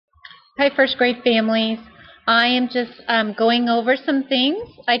Hi, first grade families. I am just going over some things.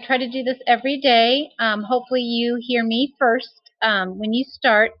 I try to do this every day. Hopefully, you hear me first when you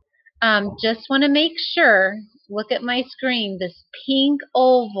start. Just want to make sure, look at my screen, this pink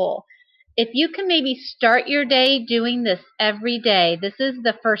oval. If you can maybe start your day doing this every day, this is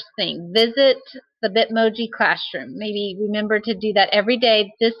the first thing. Visit the Bitmoji classroom. Maybe remember to do that every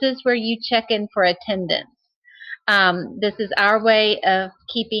day. This is where you check in for attendance. This is our way of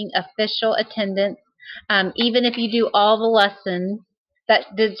keeping official attendance. Even if you do all the lessons,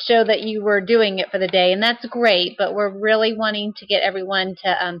 that did show that you were doing it for the day, and that's great, but we're really wanting to get everyone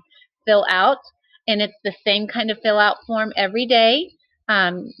to fill out, and it's the same kind of fill out form every day.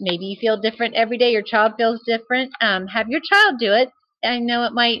 Maybe you feel different every day. Your child feels different. Have your child do it. I know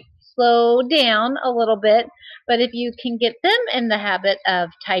it might slow down a little bit, but if you can get them in the habit of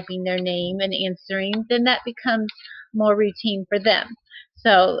typing their name and answering, then that becomes more routine for them.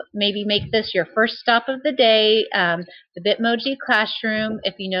 So maybe make this your first stop of the day. The Bitmoji classroom,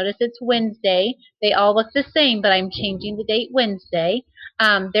 if you notice it's Wednesday, they all look the same, but I'm changing the date Wednesday.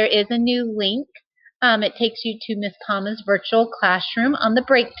 There is a new link. It takes you to Miss Palma's virtual classroom on the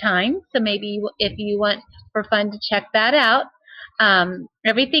break time. So maybe if you want for fun to check that out.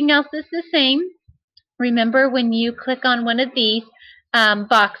 Everything else is the same. Remember, when you click on one of these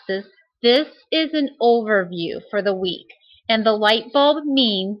boxes, this is an overview for the week. And the light bulb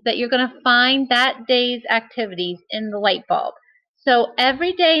means that you're going to find that day's activities in the light bulb. So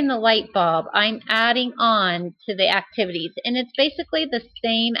every day in the light bulb, I'm adding on to the activities. And it's basically the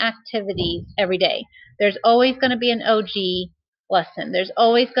same activities every day. There's always going to be an OG lesson. There's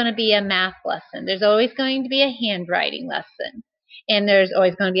always going to be a math lesson. There's always going to be a handwriting lesson. And there's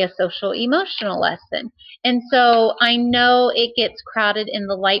always going to be a social emotional lesson. And so I know it gets crowded in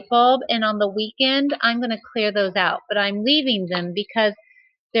the light bulb, and on the weekend I'm going to clear those out, but I'm leaving them because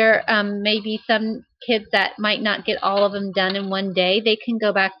there may be some kids that might not get all of them done in one day. They can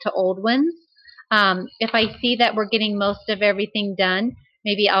go back to old ones. If I see that we're getting most of everything done,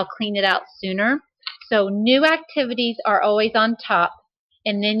 maybe I'll clean it out sooner. So new activities are always on top,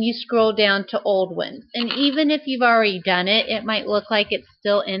 and then you scroll down to old ones. And even if you've already done it, it might look like it's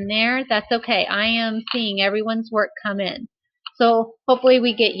still in there. That's okay. I am seeing everyone's work come in. So hopefully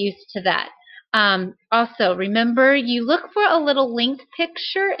we get used to that. Also, remember, you look for a little linked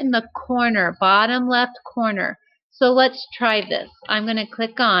picture in the corner, bottom left corner. So let's try this. I'm going to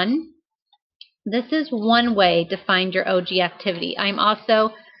click on. This is one way to find your OG activity. I'm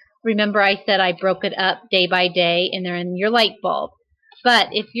also, remember I said I broke it up day by day, and they're in your light bulb. But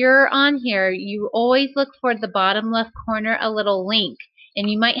if you're on here, you always look for the bottom left corner, a little link. And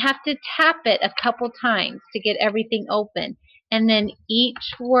you might have to tap it a couple times to get everything open. And then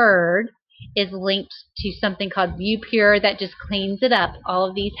each word is linked to something called View Pure that just cleans it up, all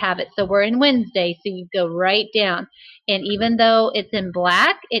of these habits. So we're in Wednesday, so you go right down. And even though it's in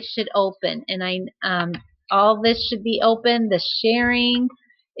black, it should open. And all this should be open. The sharing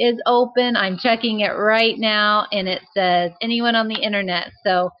is open. I'm checking it right now, and it says anyone on the internet.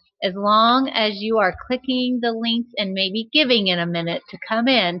 So as long as you are clicking the links and maybe giving it a minute to come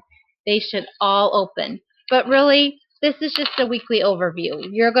in, they should all open. But really, this is just a weekly overview.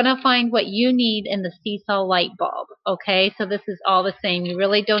 You're going to find what you need in the Seesaw light bulb, okay? So this is all the same. You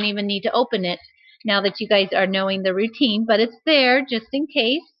really don't even need to open it now that you guys are knowing the routine, but it's there just in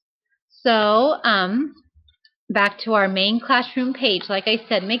case. So back to our main classroom page. Like I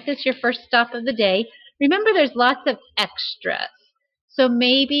said, make this your first stop of the day. Remember, there's lots of extras. So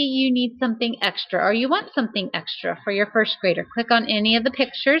maybe you need something extra, or you want something extra for your first grader. Click on any of the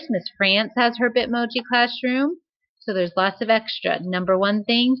pictures. Miss France has her Bitmoji classroom. So there's lots of extra. Number one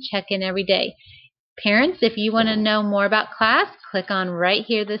thing, check in every day. Parents, if you want to know more about class, click on right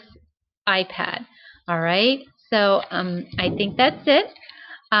here, this iPad. All right, so I think that's it.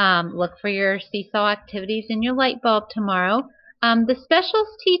 Look for your Seesaw activities in your light bulb tomorrow. The specials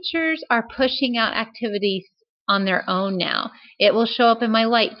teachers are pushing out activities on their own now. It will show up in my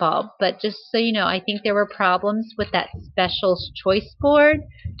light bulb, but just so you know, I think there were problems with that specials choice board,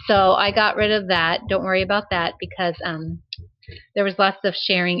 so I got rid of that. Don't worry about that because there was lots of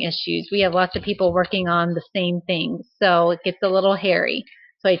sharing issues. We have lots of people working on the same thing, so it gets a little hairy.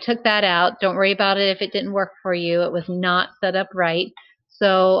 So I took that out. Don't worry about it if it didn't work for you. It was not set up right.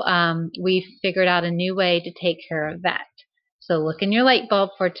 So we figured out a new way to take care of that. So look in your light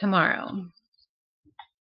bulb for tomorrow.